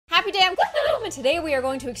happy day, I'm Gloom, and today we are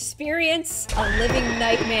going to experience a living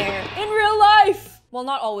nightmare in real life. Well,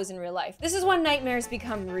 not always in real life. This is when nightmares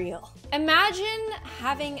become real. Imagine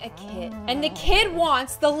having a kid, and the kid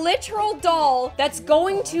wants the literal doll that's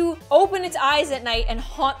going to open its eyes at night and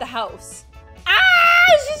haunt the house.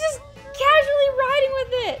 Ah, she's just casually riding with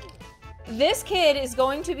it. This kid is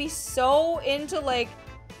going to be so into like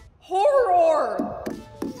horror.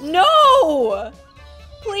 No!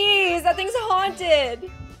 Please, that thing's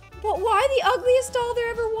haunted. But why the ugliest doll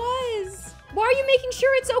there ever was? Why are you making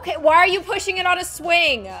sure it's okay? Why are you pushing it on a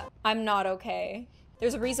swing? I'm not okay.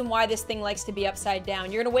 There's a reason why this thing likes to be upside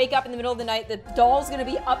down. You're gonna wake up in the middle of the night, the doll's gonna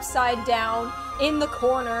be upside down, in the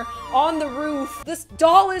corner, on the roof. This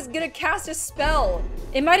doll is gonna cast a spell.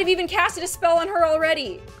 It might have even casted a spell on her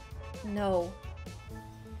already. No.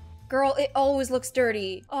 Girl, it always looks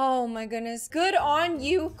dirty. Oh my goodness. Good on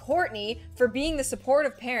you, Courtney, for being the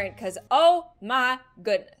supportive parent, because oh my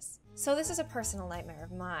goodness. So this is a personal nightmare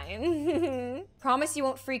of mine. Promise you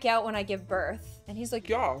won't freak out when I give birth. And he's like,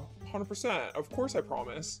 yeah, 100%. Of course I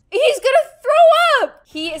promise. He's gonna throw up!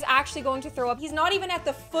 He is actually going to throw up. He's not even at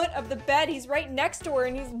the foot of the bed. He's right next to her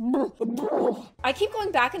and he's... I keep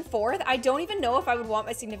going back and forth. I don't even know if I would want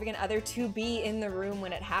my significant other to be in the room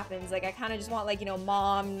when it happens. Like, I kind of just want, like, you know,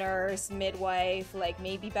 mom, nurse, midwife, like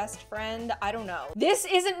maybe best friend. I don't know. This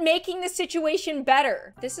isn't making the situation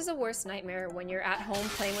better. This is a worse nightmare when you're at home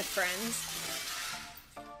playing with friends.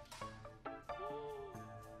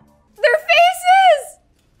 Their faces!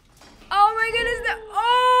 Oh my goodness,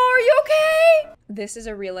 oh, are you okay? This is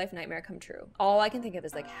a real life nightmare come true. All I can think of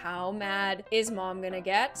is like, how mad is mom gonna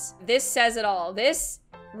get? This says it all. This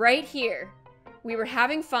right here. We were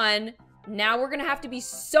having fun. Now we're gonna have to be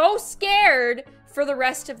so scared for the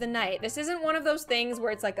rest of the night. This isn't one of those things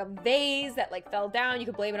where it's like a vase that like fell down. You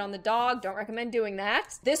could blame it on the dog. Don't recommend doing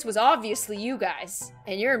that. This was obviously you guys,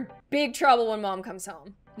 and you're in big trouble when mom comes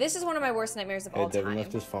home. This is one of my worst nightmares of all time. Devin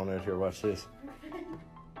left his phone out here. Watch this.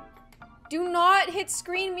 Do not hit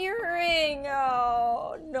screen mirroring.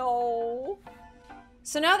 Oh no.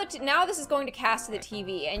 So now this is going to cast to the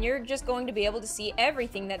TV, and you're just going to be able to see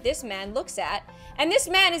everything that this man looks at, and this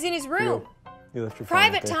man is in his room. You left your phone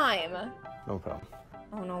Private out there. time. No problem.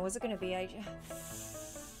 Oh no, what's it gonna be?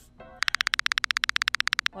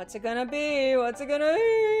 What's it gonna be? What's it gonna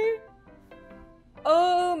be?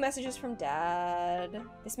 Oh, messages from dad.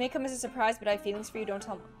 This may come as a surprise, but I have feelings for you. Don't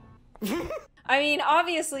tell mom. I mean,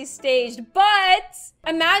 obviously staged, but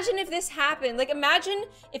imagine if this happened. Like, imagine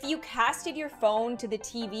if you casted your phone to the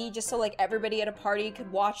TV just so like everybody at a party could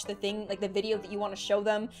watch the thing, like the video that you want to show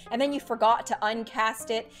them, and then you forgot to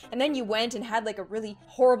uncast it, and then you went and had like a really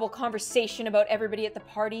horrible conversation about everybody at the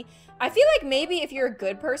party. I feel like maybe if you're a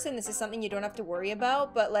good person, this is something you don't have to worry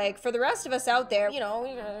about, but like for the rest of us out there, you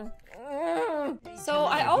know. So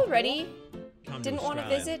I already didn't want to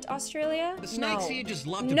visit Australia? The snakes here just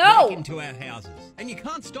love to break into our houses. And you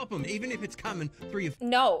can't stop them, even if it's coming through your...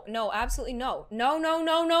 No, absolutely no.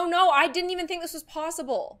 No. I didn't even think this was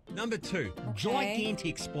possible. Number 2,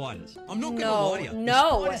 gigantic spiders. I'm not gonna No, lie to you.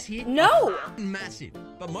 no, The spiders here no. are massive,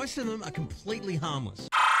 but most of them are completely harmless.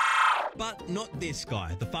 But not this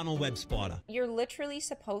guy, the funnel web spider. You're literally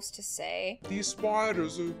supposed to say... These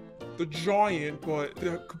spiders are the giant, but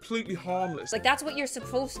they're completely harmless. Like, that's what you're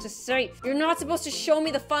supposed to say. You're not supposed to show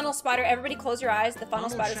me the funnel spider. Everybody close your eyes. The funnel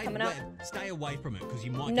spider's coming up. Stay away from it, because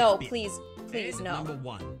you might No, get bit. please, And no. Number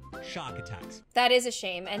 1, shark attacks. That is a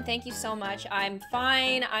shame, and thank you so much. I'm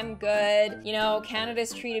fine, I'm good. You know,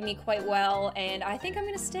 Canada's treated me quite well, and I think I'm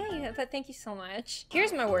gonna stay, but thank you so much.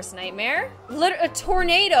 Here's my worst nightmare. A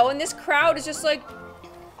tornado, and this crowd is just like,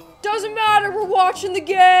 doesn't matter, we're watching the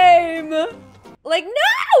game. Like,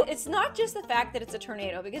 no! It's not just the fact that it's a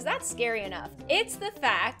tornado, because that's scary enough. It's the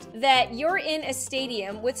fact that you're in a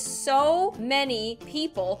stadium with so many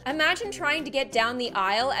people. Imagine trying to get down the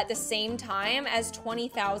aisle at the same time as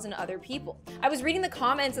 20,000 other people. I was reading the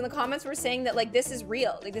comments, and the comments were saying that, like, this is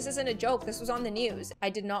real. Like, this isn't a joke. This was on the news. I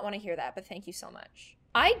did not want to hear that, but thank you so much.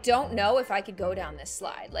 I don't know if I could go down this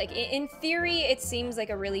slide. Like, in theory, it seems like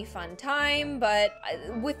a really fun time, but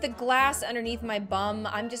with the glass underneath my bum,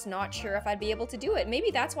 I'm just not sure if I'd be able to do it.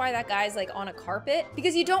 Maybe that's why that guy's like on a carpet,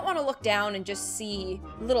 because you don't want to look down and just see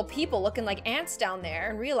little people looking like ants down there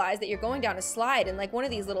and realize that you're going down a slide and like one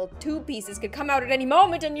of these little tube pieces could come out at any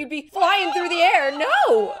moment and you'd be flying through the air.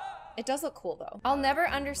 No! It does look cool though. I'll never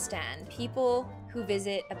understand people who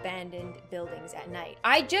visit abandoned buildings at night.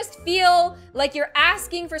 I just feel like you're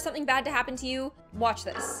asking for something bad to happen to you. Watch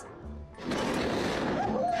this.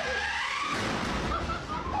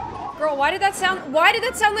 Girl, why did that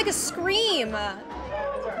sound like a scream?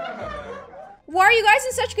 Why are you guys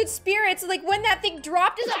in such good spirits? Like when that thing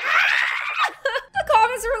dropped, it's like, the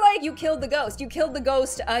comments were like, you killed the ghost. You killed the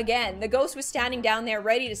ghost again. The ghost was standing down there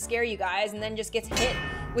ready to scare you guys and then just gets hit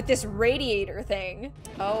with this radiator thing.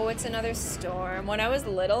 Oh, it's another storm. When I was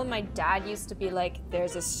little, my dad used to be like,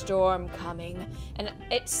 there's a storm coming. And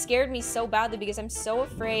it scared me so badly because I'm so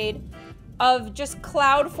afraid of just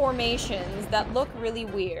cloud formations that look really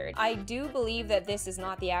weird. I do believe that this is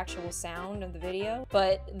not the actual sound of the video,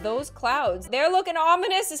 but those clouds, they're looking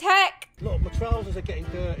ominous as heck. Look, my trousers are getting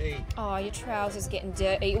dirty. Oh, your trousers getting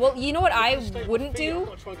dirty. Well, you know what I wouldn't do? I've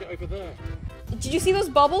got to try and get over there. Did you see those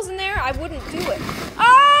bubbles in there? I wouldn't do it.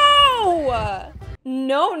 Oh!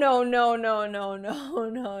 No, no, no, no, no, no,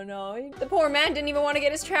 no, no. The poor man didn't even want to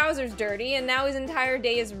get his trousers dirty, and now his entire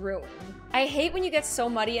day is ruined. I hate when you get so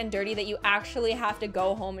muddy and dirty that you actually have to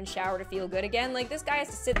go home and shower to feel good again. Like, this guy has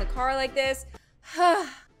to sit in the car like this.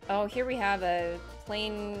 Oh, here we have a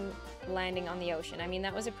plane landing on the ocean. I mean,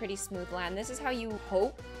 that was a pretty smooth land. This is how you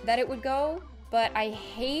hope that it would go, but I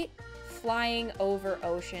hate flying over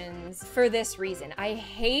oceans for this reason. I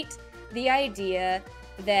hate the idea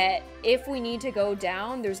that if we need to go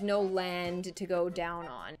down, there's no land to go down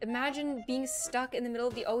on. Imagine being stuck in the middle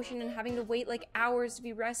of the ocean and having to wait like hours to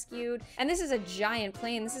be rescued. And this is a giant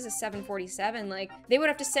plane. This is a 747. Like, they would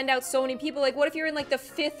have to send out so many people. Like, what if you're in like the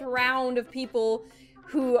 5th round of people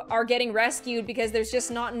who are getting rescued because there's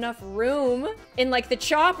just not enough room in like the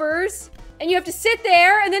choppers? And you have to sit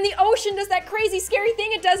there, and then the ocean does that crazy, scary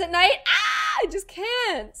thing it does at night. Ah, I just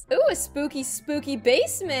can't. Ooh, a spooky, spooky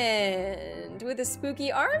basement with a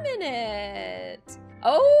spooky arm in it.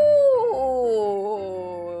 Oh.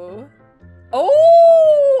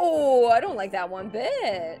 Oh, I don't like that one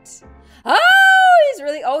bit.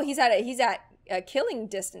 Oh, he's at a killing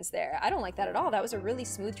distance there. I don't like that at all. That was a really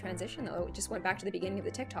smooth transition though. It just went back to the beginning of the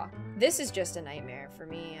TikTok. This is just a nightmare for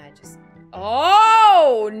me.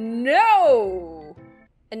 Oh, no.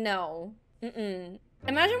 No.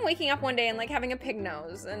 Imagine waking up one day and like having a pig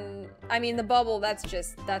nose, and I mean the bubble, that's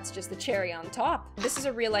just the cherry on top. This is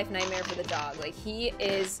a real life nightmare for the dog. Like, he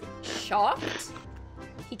is shocked.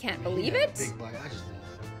 He can't believe it. Big bite.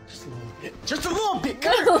 Just a little bit. Just a little bit.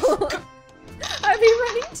 I'd be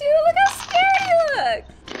running too. Look how scared he looks.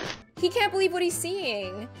 He can't believe what he's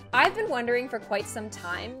seeing. I've been wondering for quite some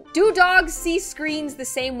time, do dogs see screens the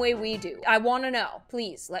same way we do? I want to know.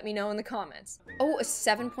 Please let me know in the comments. Oh, a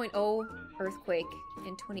 7.0 earthquake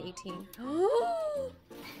in 2018.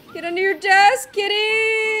 Get under your desk, kitties!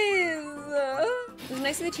 It was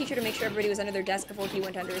nice of the teacher to make sure everybody was under their desk before he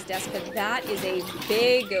went under his desk, but that is a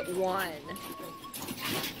big one.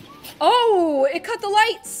 Oh, it cut the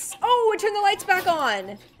lights. Oh, it turned the lights back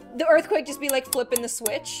on. The earthquake just be like flipping the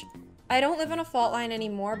switch. I don't live on a fault line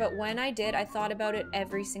anymore, but when I did, I thought about it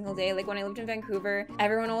every single day. Like, when I lived in Vancouver,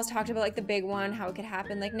 everyone always talked about like the big one, how it could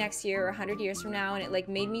happen like next year or 100 years from now, and it like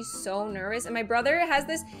made me so nervous. And my brother has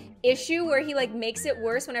this issue where he like makes it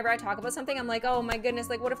worse whenever I talk about something. I'm like, oh my goodness,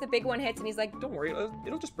 like what if the big one hits? And he's like, Don't worry,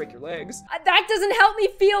 it'll just break your legs. that doesn't help me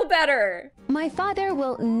feel better. My father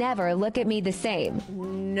will never look at me the same.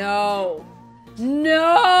 No.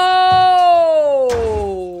 No!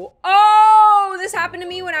 Oh, this happened to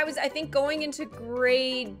me when I was, I think, going into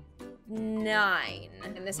grade 9.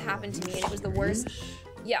 And this happened to me, and it was the worst.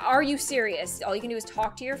 Yeah, are you serious? All you can do is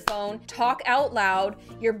talk to your phone, talk out loud.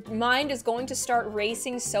 Your mind is going to start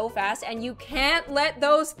racing so fast, and you can't let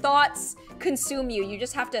those thoughts consume you. You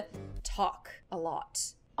just have to talk a lot.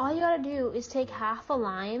 All you gotta do is take half a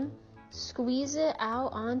lime, squeeze it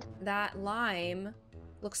out onto... That lime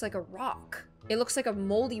looks like a rock. It looks like a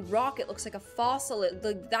moldy rock. It looks like a fossil.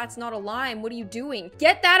 That's not a lime. What are you doing?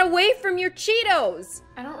 Get that away from your Cheetos!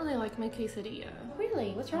 I don't really like my quesadilla.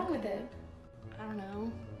 Really? What's wrong with it? I don't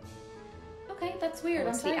know. Okay, that's weird.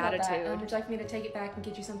 What's I'm sorry the about that. attitude? Would you like me to take it back and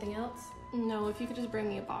get you something else? No, if you could just bring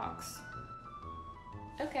me a box.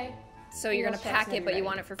 Okay. So you're gonna pack it, but you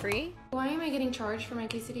want it for free? Why am I getting charged for my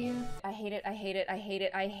quesadilla? I hate it, I hate it, I hate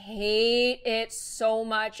it, I hate it so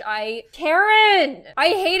much. Karen! I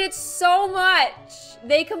hate it so much!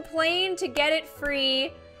 They complain to get it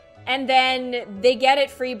free, and then they get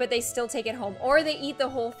it free, but they still take it home. Or they eat the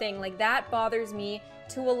whole thing. Like, that bothers me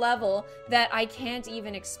to a level that I can't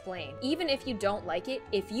even explain. Even if you don't like it,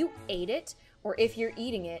 if you ate it, or if you're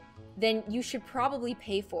eating it, then you should probably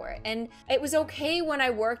pay for it. And it was okay when I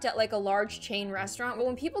worked at like a large chain restaurant, but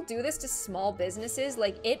when people do this to small businesses,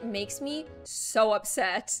 like, it makes me so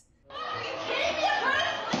upset.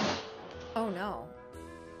 Oh no.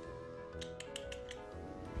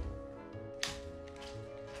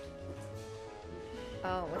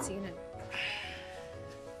 Oh, what's he gonna...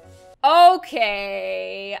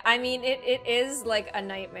 Okay. I mean, it is like a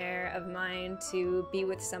nightmare of mine to be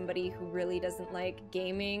with somebody who really doesn't like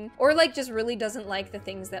gaming or like just really doesn't like the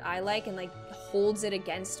things that I like and like holds it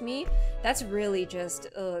against me. That's really just,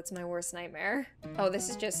 oh, it's my worst nightmare. Oh, this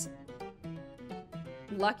is just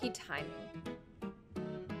lucky timing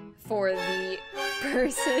for the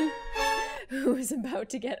person who is about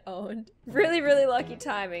to get owned. Really, really lucky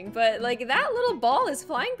timing, but like that little ball is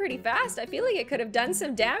flying pretty fast. I feel like it could have done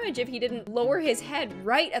some damage if he didn't lower his head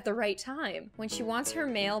right at the right time. When she wants her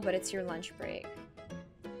mail, but it's your lunch break.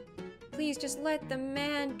 Please just let the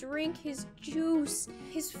man drink his juice,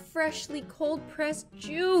 his freshly cold-pressed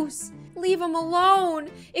juice. Leave him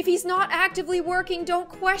alone. If he's not actively working, don't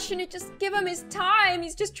question it. Just give him his time.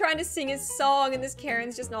 He's just trying to sing his song and this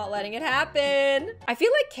Karen's just not letting it happen. I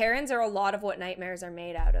feel like Karens are a lot of what nightmares are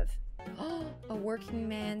made out of. Oh, a working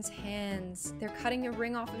man's hands. They're cutting a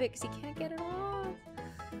ring off of it because he can't get it off.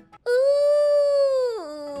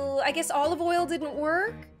 Ooh, I guess olive oil didn't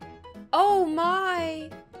work. Oh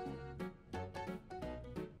my.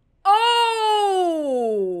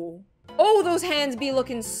 Oh! Oh, those hands be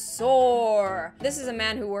looking sore. This is a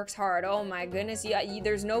man who works hard. Oh my goodness, yeah,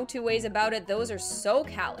 there's no two ways about it. Those are so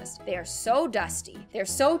calloused. They are so dusty. They're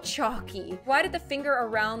so chalky. Why did the finger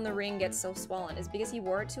around the ring get so swollen? Is it because he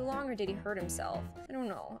wore it too long or did he hurt himself? I don't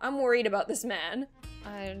know. I'm worried about this man.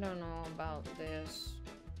 I don't know about this.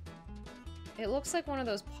 It looks like one of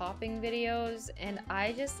those popping videos, and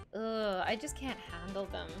I just can't handle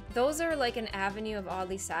them. Those are like an avenue of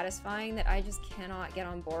oddly satisfying that I just cannot get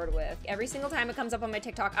on board with. Every single time it comes up on my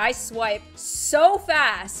TikTok, I swipe so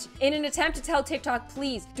fast in an attempt to tell TikTok,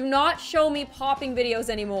 please, do not show me popping videos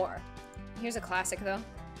anymore. Here's a classic though.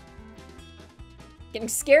 Getting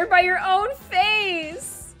scared by your own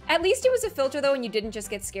face. At least it was a filter though, and you didn't just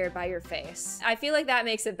get scared by your face. I feel like that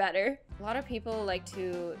makes it better. A lot of people like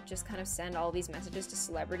to just kind of send all these messages to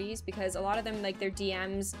celebrities because a lot of them, like their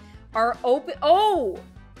DMs are open. Oh,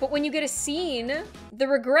 but when you get a scene, the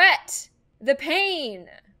regret, the pain.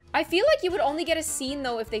 I feel like you would only get a scene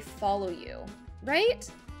though if they follow you, right?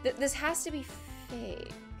 This has to be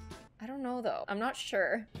fake. I don't know though, I'm not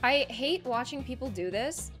sure. I hate watching people do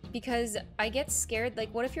this because I get scared,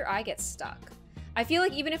 like what if your eye gets stuck? I feel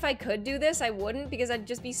like even if I could do this, I wouldn't because I'd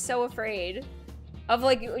just be so afraid of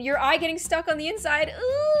like your eye getting stuck on the inside.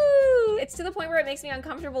 Ooh, it's to the point where it makes me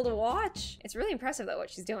uncomfortable to watch. It's really impressive though, what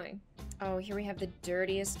she's doing. Oh, here we have the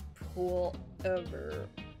dirtiest pool ever.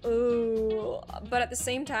 Ooh, but at the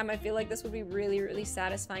same time, I feel like this would be really, really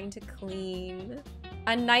satisfying to clean.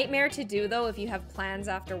 A nightmare to do though if you have plans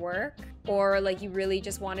after work or like you really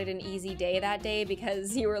just wanted an easy day that day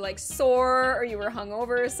because you were like sore or you were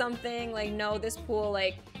hungover or something. Like no, this pool,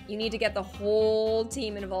 like you need to get the whole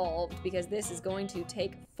team involved because this is going to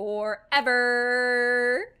take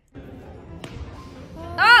forever.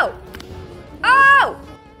 Oh! Oh!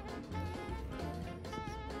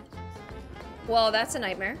 Well, that's a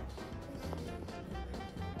nightmare.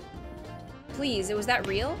 Please, was that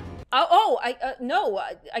real? No,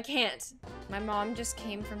 I can't. My mom just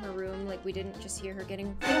came from her room, like we didn't just hear her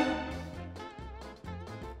getting...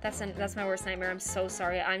 That's my worst nightmare. I'm so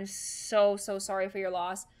sorry. I'm so sorry for your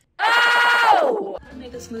loss. Oh!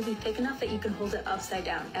 Make a smoothie thick enough that you can hold it upside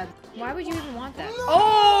down. Why would you even want that?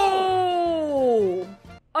 Oh!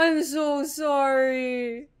 I'm so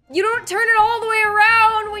sorry. You don't turn it all the way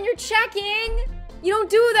around when you're checking. You don't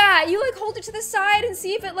do that. You like hold it to the side and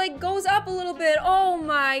see if it like goes up a little bit. Oh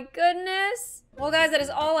my goodness. Well guys, that is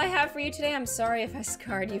all I have for you today. I'm sorry if I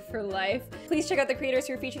scarred you for life. Please check out the creators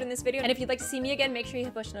who are featured in this video. And if you'd like to see me again, make sure you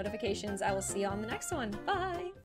hit push notifications. I will see you on the next one. Bye.